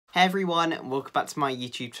Hey everyone, welcome back to my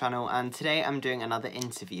YouTube channel, and today I'm doing another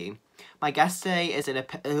interview. My guest today is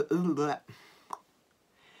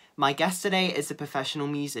a professional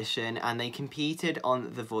musician, and they competed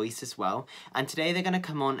on The Voice as well. And today they're going to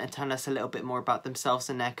come on and tell us a little bit more about themselves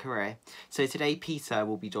and their career. So today Peter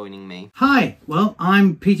will be joining me. Hi, well,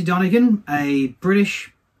 I'm Peter Donegan, a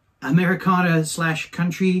British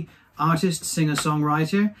Americana/country artist,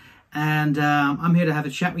 singer-songwriter, and I'm here to have a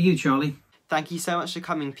chat with you, Charlie. Thank you so much for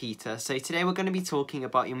coming, Peter. So today we're going to be talking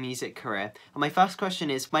about your music career. And my first question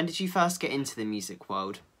is, when did you first get into the music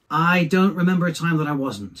world? I don't remember a time that I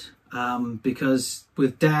wasn't, because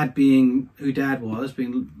with Dad being who Dad was,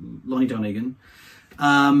 being Lonnie Donegan,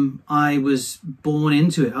 I was born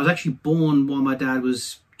into it. I was actually born while my dad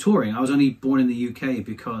was touring. I was only born in the UK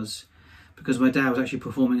because my dad was actually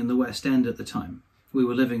performing in the West End at the time. We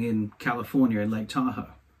were living in California in Lake Tahoe.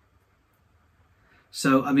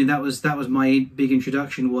 So, I mean, that was my big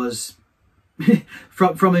introduction, was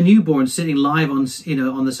from a newborn sitting live on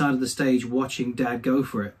the side of the stage watching Dad go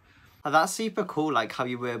for it. Oh, that's super cool, like how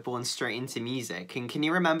you were born straight into music. And can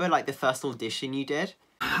you remember like the first audition you did?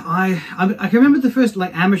 I can remember the first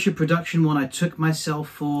like amateur production one I took myself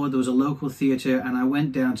for. There was a local theatre, and I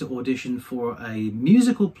went down to audition for a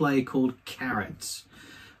musical play called Carrots.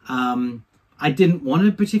 I didn't want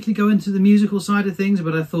to particularly go into the musical side of things,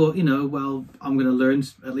 but I thought, well, I'm going to learn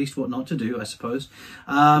at least what not to do, I suppose.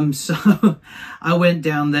 So I went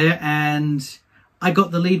down there and I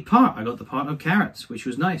got the lead part. I got the part of Carrots, which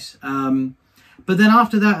was nice. But then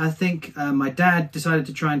after that, I think my dad decided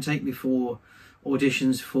to try and take me for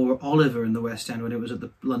auditions for Oliver in the West End when it was at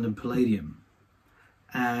the London Palladium.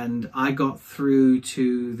 And I got through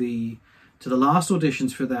to the last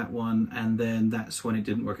auditions for that one, and then that's when it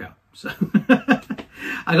didn't work out. So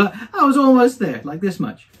I was almost there, like this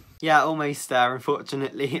much. Yeah, almost there.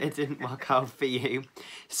 Unfortunately, it didn't work out for you.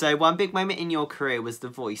 So one big moment in your career was The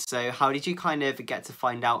Voice. So how did you kind of get to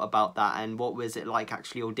find out about that, and what was it like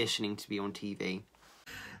actually auditioning to be on TV?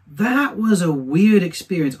 That was a weird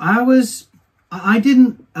experience. I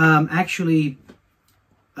didn't actually,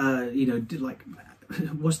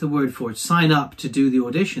 what's the word for it? Sign up to do the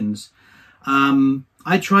auditions.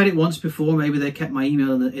 I tried it once before. Maybe they kept my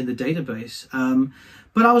email in the database.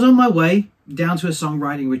 But I was on my way down to a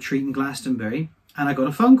songwriting retreat in Glastonbury, and I got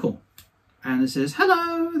a phone call. And it says,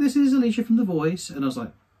 "Hello, this is Alicia from The Voice." And I was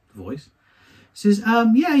like, "The Voice?" It says,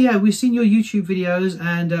 yeah, we've seen your YouTube videos,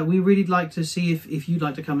 and we really like to see if you'd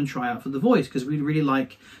like to come and try out for The Voice, because we'd really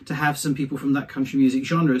like to have some people from that country music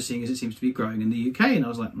genre, seeing as it seems to be growing in the UK. And I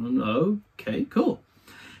was like, okay, cool.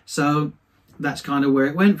 So that's kind of where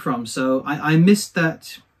it went from. So I missed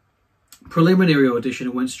that preliminary audition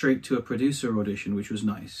and went straight to a producer audition, which was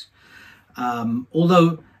nice.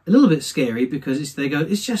 Although a little bit scary, because it's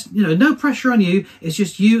just, no pressure on you. It's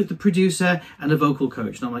just you, the producer, and a vocal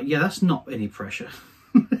coach. And I'm like, yeah, that's not any pressure.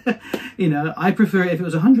 I prefer it if it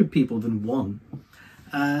was 100 people than one.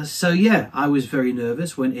 So yeah, I was very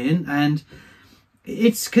nervous, went in, and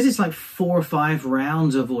it's because it's like 4 or 5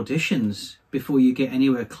 rounds of auditions before you get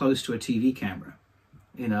anywhere close to a TV camera,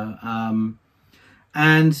 and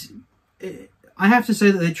I have to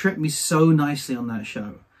say that they treated me so nicely on that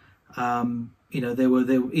show. They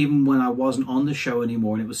were even when I wasn't on the show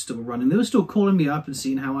anymore and it was still running, they were still calling me up and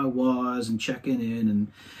seeing how I was and checking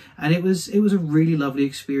in, and it was a really lovely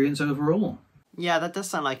experience overall. Yeah, that does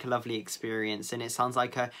sound like a lovely experience, and it sounds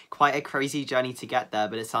like quite a crazy journey to get there,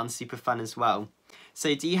 but it sounds super fun as well.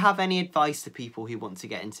 So do you have any advice to people who want to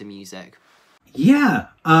get into music? Yeah,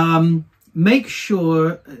 make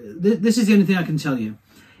sure, this is the only thing I can tell you.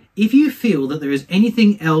 If you feel that there is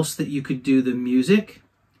anything else that you could do than music,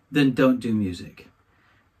 then don't do music.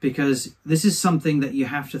 Because this is something that you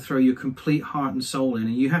have to throw your complete heart and soul in,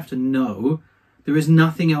 and you have to know there is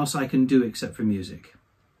nothing else I can do except for music.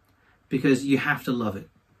 Because you have to love it.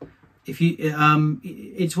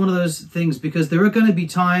 It's one of those things, because there are going to be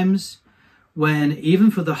times when, even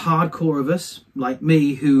for the hardcore of us, like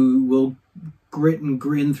me, who will grit and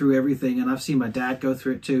grin through everything, and I've seen my dad go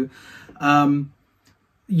through it too,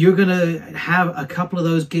 you're going to have a couple of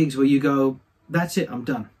those gigs where you go, that's it, I'm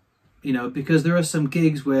done. Because there are some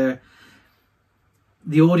gigs where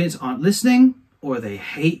the audience aren't listening, or they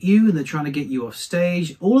hate you and they're trying to get you off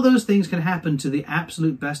stage. All of those things can happen to the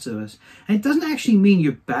absolute best of us. And it doesn't actually mean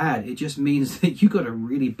you're bad. It just means that you got a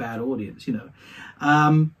really bad audience,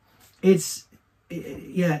 and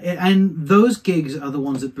those gigs are the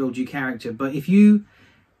ones that build your character. But if you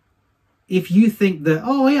think that,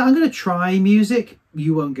 oh yeah, I'm going to try music,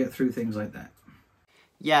 you won't get through things like that.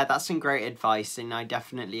 Yeah, that's some great advice, and I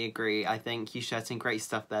definitely agree. I think you shared some great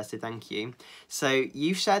stuff there, so thank you. So,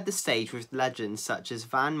 you've shared the stage with legends such as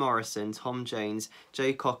Van Morrison, Tom Jones,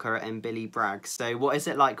 Joe Cocker, and Billy Bragg. So, what is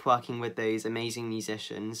it like working with those amazing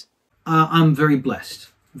musicians? I'm very blessed,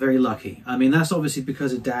 very lucky. I mean, that's obviously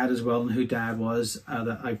because of Dad as well and who Dad was,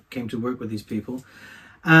 that I came to work with these people.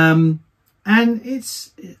 And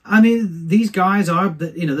it's, I mean, these guys are,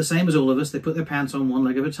 you know, the same as all of us. They put their pants on one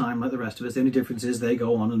leg at a time like the rest of us. The only difference is they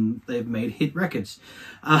go on and they've made hit records.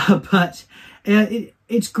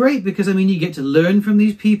 It's great because, I mean, you get to learn from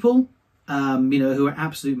these people, you know, who are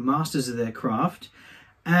absolute masters of their craft.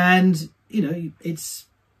 And, you know, it's,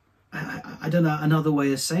 I don't know another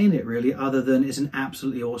way of saying it really, other than it's an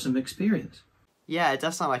absolutely awesome experience. Yeah, it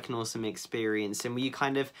does sound like an awesome experience. And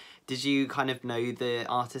did you kind of know the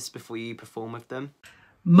artists before you perform with them?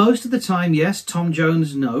 Most of the time, yes. Tom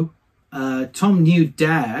Jones, no. Tom knew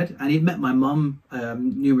Dad, and he'd met my mum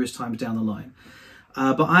numerous times down the line.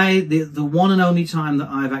 But the one and only time that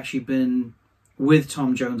I've actually been with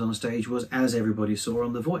Tom Jones on stage was, as everybody saw,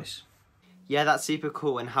 on The Voice. Yeah, that's super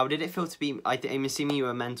cool. And how did it feel to be, I'm assuming you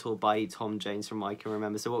were mentored by Tom Jones from what I can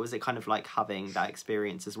remember. So what was it kind of like having that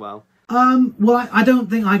experience as well? Well, I don't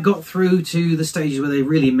think I got through to the stages where they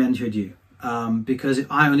really mentored you, because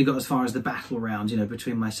I only got as far as the battle round, you know,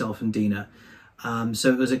 between myself and Dina. So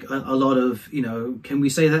it was a lot of, you know, can we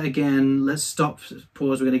say that again? Let's stop,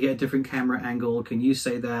 pause, we're going to get a different camera angle. Can you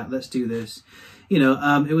say that? Let's do this. You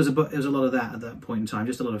know, it was a lot of that at that point in time,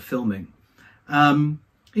 just a lot of filming.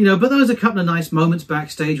 You know, but there was a couple of nice moments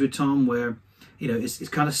backstage with Tom where, you know, it's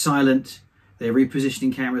kind of silent. They're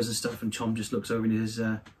repositioning cameras and stuff, and Tom just looks over and he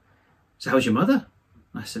says, so how's your mother?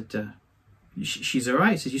 I said, she's all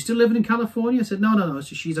right. He says, you still living in California? I said, no.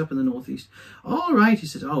 So she's up in the Northeast. All right. He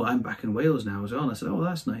said, oh, I'm back in Wales now as well. And I said, oh,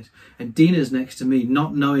 that's nice. And Dina's next to me,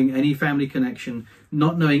 not knowing any family connection,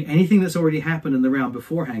 not knowing anything that's already happened in the round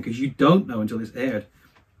beforehand, because you don't know until it's aired.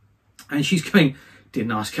 And she's going,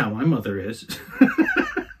 didn't ask how my mother is.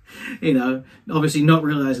 You know, obviously not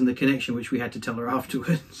realising the connection, which we had to tell her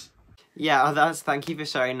afterwards. Yeah, thank you for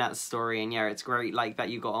sharing that story, and yeah, it's great like that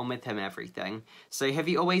you got on with him and everything. So have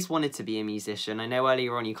you always wanted to be a musician? I know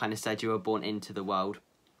earlier on you kind of said you were born into the world.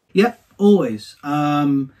 Yeah, always.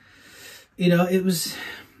 You know, it was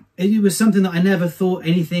something that I never thought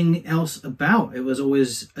anything else about. It was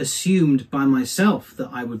always assumed by myself that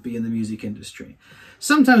I would be in the music industry.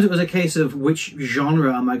 Sometimes it was a case of which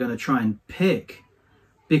genre am I going to try and pick?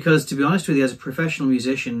 Because to be honest with you, as a professional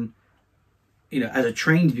musician, you know, as a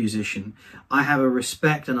trained musician, I have a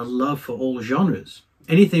respect and a love for all genres.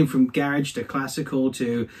 Anything from garage to classical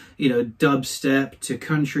to, you know, dubstep to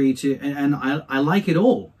country to, and I like it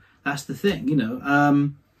all. That's the thing, you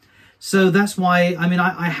know. So that's why, I mean,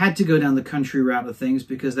 I had to go down the country route of things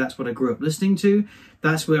because that's what I grew up listening to.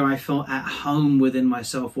 That's where I felt at home within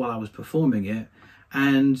myself while I was performing it.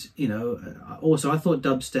 And, you know, also I thought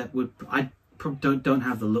dubstep I don't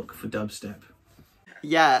have the look for dubstep.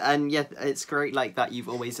 Yeah, and yeah, it's great like that you've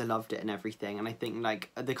always loved it and everything. And I think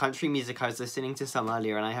like the country music, I was listening to some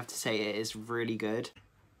earlier, and I have to say it is really good.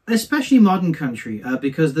 Especially modern country,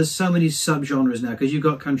 because there's so many subgenres now. Because you've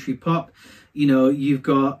got country pop, you know, you've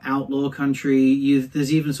got outlaw country.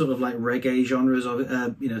 There's even sort of like reggae genres of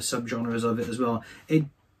it, you know, subgenres of it as well. It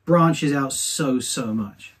branches out so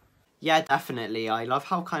much. Yeah, definitely. I love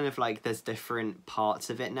how kind of like there's different parts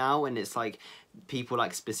of it now, and it's like people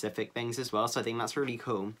like specific things as well. So I think that's really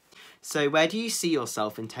cool. So where do you see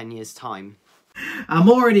yourself in 10 years' time? I'm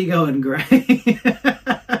already going grey.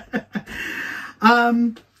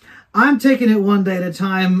 I'm taking it one day at a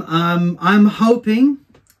time. I'm hoping,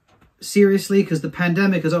 seriously, because the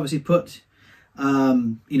pandemic has obviously put,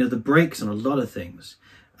 you know, the brakes on a lot of things.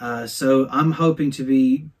 So I'm hoping to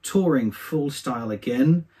be touring full style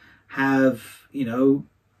again. Have, you know,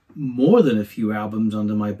 more than a few albums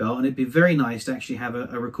under my belt, and it'd be very nice to actually have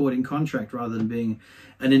a recording contract rather than being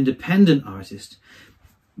an independent artist.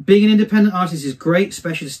 Being an independent artist is great,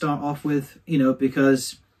 especially to start off with, you know,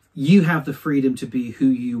 because you have the freedom to be who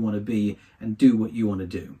you want to be and do what you want to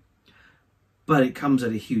do. But it comes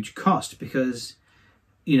at a huge cost because,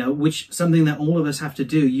 you know, which something that all of us have to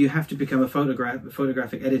do. You have to become a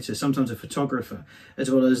photographic editor, sometimes a photographer, as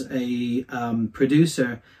well as a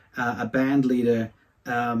producer, a band leader,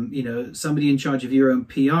 you know, somebody in charge of your own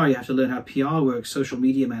PR. You have to learn how PR works, social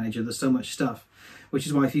media manager. There's so much stuff, which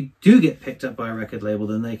is why if you do get picked up by a record label,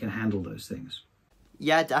 then they can handle those things.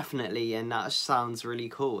 Yeah, definitely, and that sounds really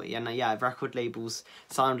cool. And yeah, record labels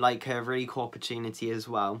sound like a really cool opportunity as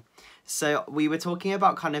well. So we were talking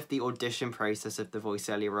about kind of the audition process of The Voice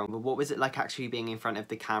earlier on, but what was it like actually being in front of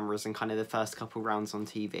the cameras and kind of the first couple rounds on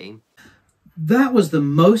TV? That was the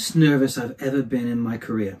most nervous I've ever been in my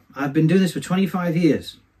career. I've been doing this for 25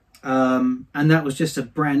 years. And that was just a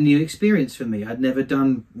brand new experience for me. I'd never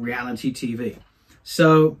done reality TV.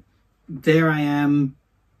 So there I am,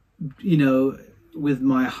 you know, with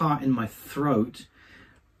my heart in my throat,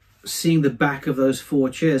 seeing the back of those 4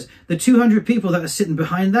 chairs. The 200 people that are sitting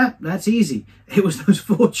behind that, that's easy. It was those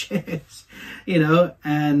 4 chairs, you know,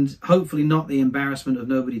 and hopefully not the embarrassment of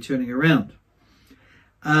nobody turning around.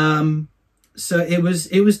 So it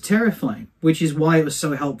was terrifying, which is why it was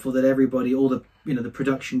so helpful that everybody, all the, you know, the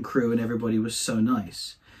production crew and everybody was so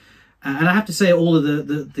nice. And I have to say, all of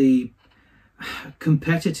the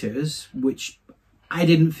competitors, which I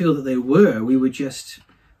didn't feel that they were, we were just,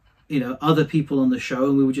 you know, other people on the show,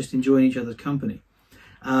 and we were just enjoying each other's company.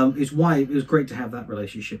 Is why it was great to have that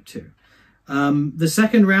relationship too. The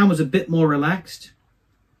second round was a bit more relaxed,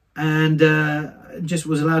 and just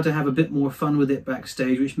was allowed to have a bit more fun with it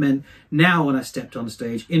backstage, which meant now when I stepped on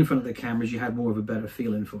stage in front of the cameras, you had more of a better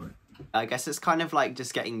feeling for it. I guess it's kind of like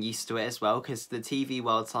just getting used to it as well, because the TV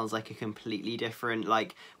world sounds like a completely different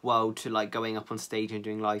like world to like going up on stage and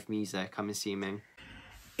doing live music, I'm assuming.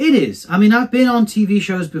 It is. I mean, I've been on TV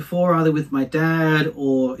shows before, either with my dad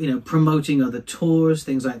or, you know, promoting other tours,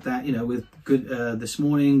 things like that. You know, with This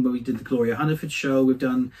Morning, when we did the Gloria Hunniford show, we've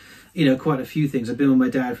done, you know, quite a few things. I've been with my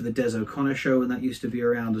dad for the Des O'Connor show, and that used to be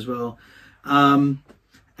around as well.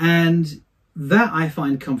 And that I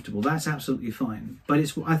find comfortable. That's absolutely fine. But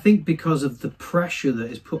it's, I think, because of the pressure that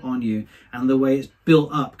is put on you and the way it's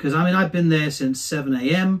built up. Because, I mean, I've been there since 7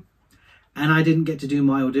 a.m. and I didn't get to do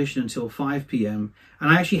my audition until 5 p.m. And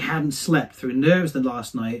I actually hadn't slept through nerves the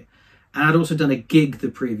last night. And I'd also done a gig the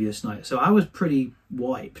previous night. So I was pretty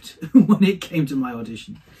wiped when it came to my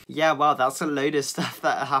audition. Yeah, wow, that's a load of stuff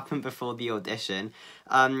that happened before the audition.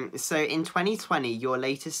 So in 2020, your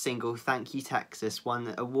latest single, Thank You Texas,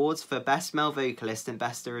 won awards for Best Male Vocalist and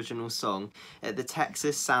Best Original Song at the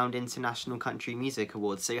Texas Sound International Country Music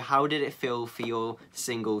Awards. So how did it feel for your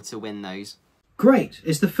single to win those? Great.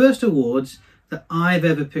 It's the first awards that I've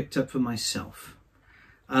ever picked up for myself.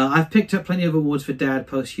 I've picked up plenty of awards for Dad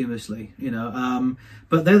posthumously, you know,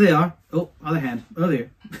 but there they are. Oh, other hand. Oh, there.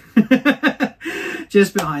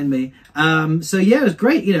 Just behind me. So yeah, it was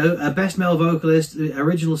great, you know, Best Male Vocalist,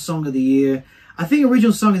 Original Song of the Year. I think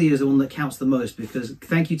Original Song of the Year is the one that counts the most, because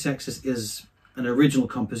Thank You Texas is an original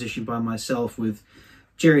composition by myself with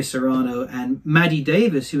Jerry Serrano and Maddie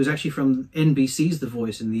Davis, who was actually from NBC's The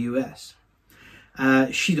Voice in the US.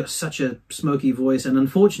 She got such a smoky voice, and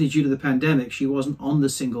unfortunately due to the pandemic she wasn't on the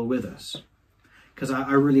single with us, because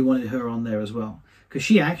I really wanted her on there as well, because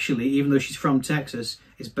she actually, even though she's from Texas,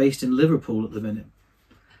 is based in Liverpool at the minute.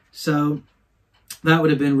 So that would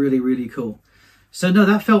have been really, really cool. So no,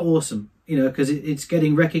 that felt awesome, you know, because it's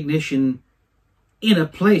getting recognition in a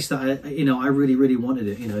place that I really, really wanted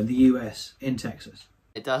it, you know, in the US, in Texas.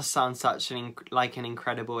 It does sound such an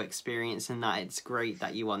incredible experience, and that it's great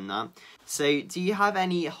that you won that. So do you have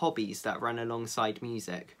any hobbies that run alongside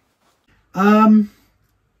music?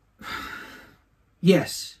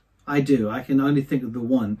 Yes, I do. I can only think of the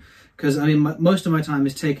one, because I mean, most of my time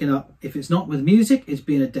is taken up, if it's not with music, it's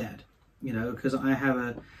being a dad, you know, because I have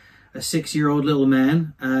a 6-year-old little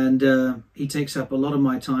man, and he takes up a lot of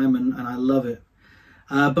my time, and I love it.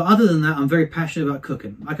 But other than that, I'm very passionate about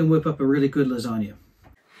cooking. I can whip up a really good lasagna.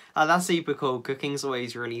 Oh, that's super cool. Cooking's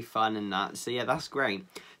always really fun and that. So yeah, that's great.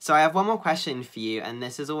 So I have one more question for you, and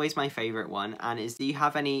this is always my favourite one, and is, do you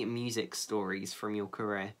have any music stories from your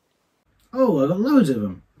career? Oh, I've got loads of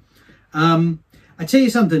them. I tell you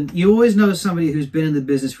something, you always know somebody who's been in the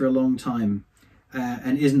business for a long time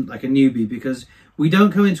and isn't like a newbie, because we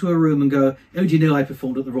don't come into a room and go, oh, do you know I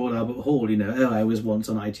performed at the Royal Albert Hall, you know, oh, I was once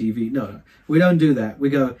on ITV. No, we don't do that. We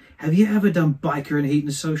go, have you ever done Biker and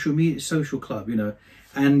Heaton social club, you know?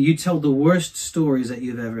 And you tell the worst stories that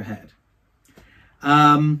you've ever had.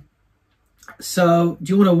 So,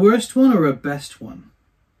 do you want a worst one or a best one?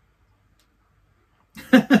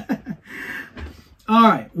 All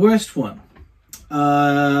right, worst one.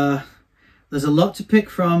 There's a lot to pick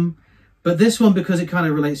from, but this one, because it kind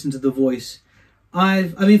of relates into The Voice. I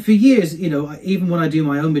mean, for years, you know, even when I do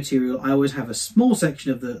my own material, I always have a small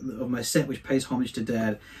section of my set which pays homage to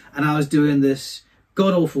Dad, and I was doing this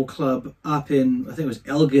god-awful club up in, I think it was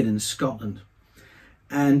Elgin in Scotland.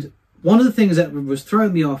 And one of the things that was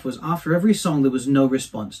throwing me off was after every song there was no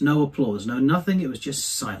response, no applause, no nothing, it was just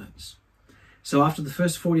silence. So after the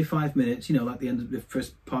first 45 minutes, you know, like the end of the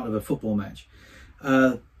first part of a football match,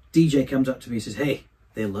 DJ comes up to me and says, hey,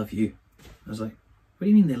 they love you. I was like, what do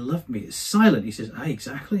you mean they love me? It's silent. He says,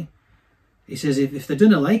 exactly. He says, if they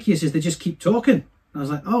don't like you, he says, they just keep talking. And I was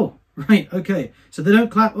like, oh, Right, okay. So they don't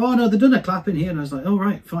clap. Oh, no, they've done a clap in here. And I was like, oh,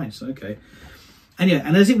 right, fine. So, okay. And yeah,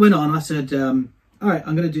 and as it went on, I said, all right,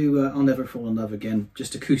 I'm going to do I'll Never Fall in Love Again,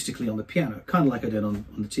 just acoustically on the piano, kind of like I did on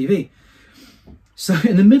the TV. So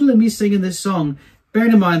in the middle of me singing this song,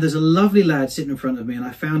 bearing in mind there's a lovely lad sitting in front of me, and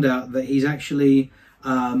I found out that he's actually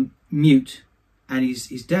mute, and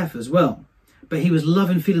he's deaf as well. But he was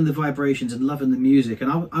loving feeling the vibrations and loving the music,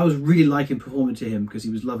 and I was really liking performing to him because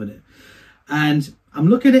he was loving it. And I'm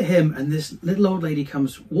looking at him, and this little old lady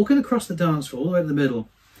comes walking across the dance floor all the way to the middle.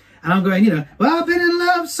 And I'm going, you know, well, I've been in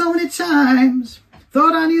love so many times,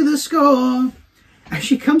 thought I knew the score. And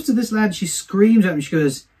she comes to this lad, she screams at him, she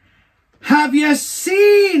goes, have you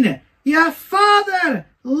seen your father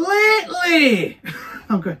lately?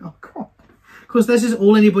 I'm going, oh, God. Of course, this is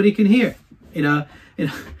all anybody can hear, you know,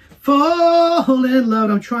 fall in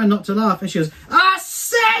love. I'm trying not to laugh. And she goes, I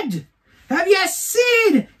said, have you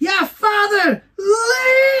seen your father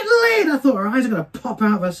lately? And I thought her eyes are going to pop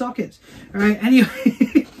out of her sockets. All right,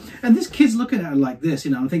 anyway. And this kid's looking at her like this,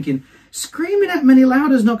 you know, I'm thinking, screaming at me any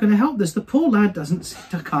louder is not going to help this. The poor lad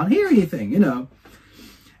can't hear anything, you know.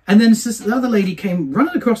 And then the other lady came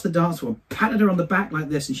running across the dance floor, patted her on the back like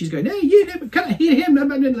this, and she's going, hey, you can't hear him,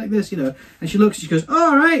 like this, you know. And she looks, she goes,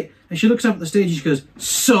 all right. And she looks up at the stage and she goes,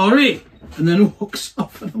 sorry. And then walks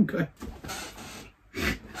off, and I'm going,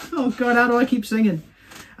 oh, God, how do I keep singing?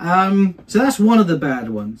 So that's one of the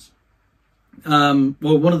bad ones. Well,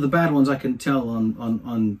 one of the bad ones I can tell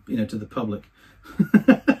on you know, to the public.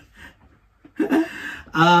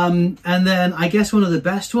 And then I guess one of the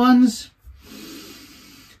best ones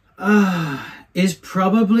is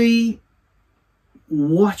probably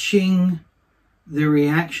watching the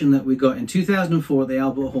reaction that we got in 2004 at the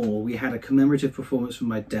Albert Hall. We had a commemorative performance from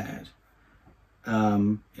my dad.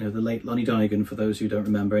 You know, the late Lonnie Donegan, for those who don't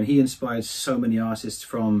remember, and he inspired so many artists,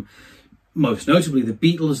 from most notably the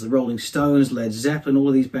Beatles, the Rolling Stones, Led Zeppelin, all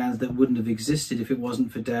of these bands that wouldn't have existed if it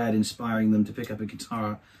wasn't for Dad inspiring them to pick up a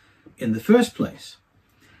guitar in the first place.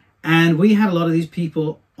 And we had a lot of these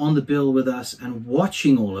people on the bill with us and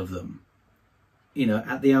watching all of them, you know,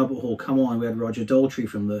 at the Albert Hall. Come on, we had Roger Daltrey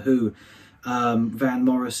from The Who, Van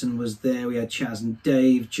Morrison was there, we had Chaz and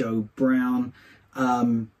Dave, Joe Brown,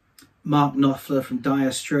 Mark Knopfler from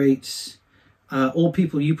Dire Straits, all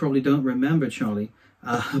people you probably don't remember, Charlie.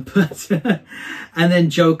 But and then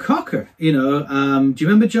Joe Cocker, you know, do you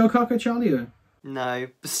remember Joe Cocker, Charlie? Or? No,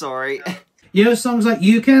 sorry. You know, songs like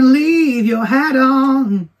You Can Leave Your Hat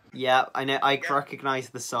On. Yeah, I know, I recognise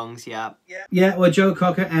the songs, yeah. Yeah, well, Joe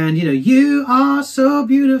Cocker, and, you know, You Are So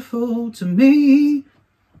Beautiful to Me.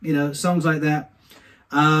 You know, songs like that.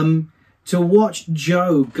 To watch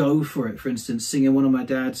Joe go for it, for instance, singing one of my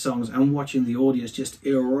dad's songs and watching the audience just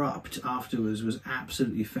erupt afterwards was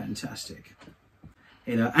absolutely fantastic.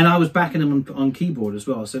 You know, and I was backing him on keyboard as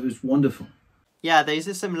well, so it was wonderful. Yeah, those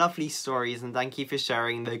are some lovely stories, and thank you for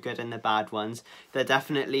sharing the good and the bad ones. They're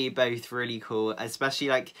definitely both really cool, especially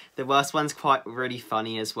like the worst one's quite really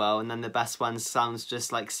funny as well, and then the best one sounds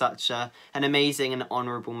just like such an amazing and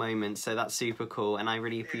honourable moment, so that's super cool, and I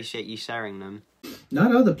really appreciate you sharing them.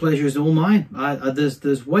 No, the pleasure is all mine.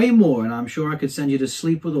 There's way more, and I'm sure I could send you to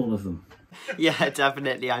sleep with all of them. Yeah,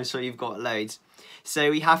 definitely, I'm sure you've got loads.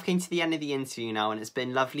 So we have came to the end of the interview now, and it's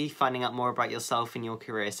been lovely finding out more about yourself and your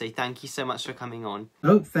career. So thank you so much for coming on.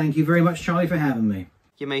 Oh, thank you very much, Charlie, for having me.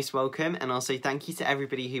 You're most welcome, and also thank you to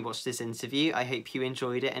everybody who watched this interview. I hope you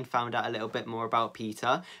enjoyed it and found out a little bit more about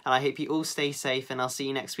Peter, and I hope you all stay safe, and I'll see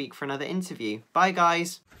you next week for another interview. Bye,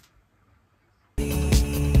 guys.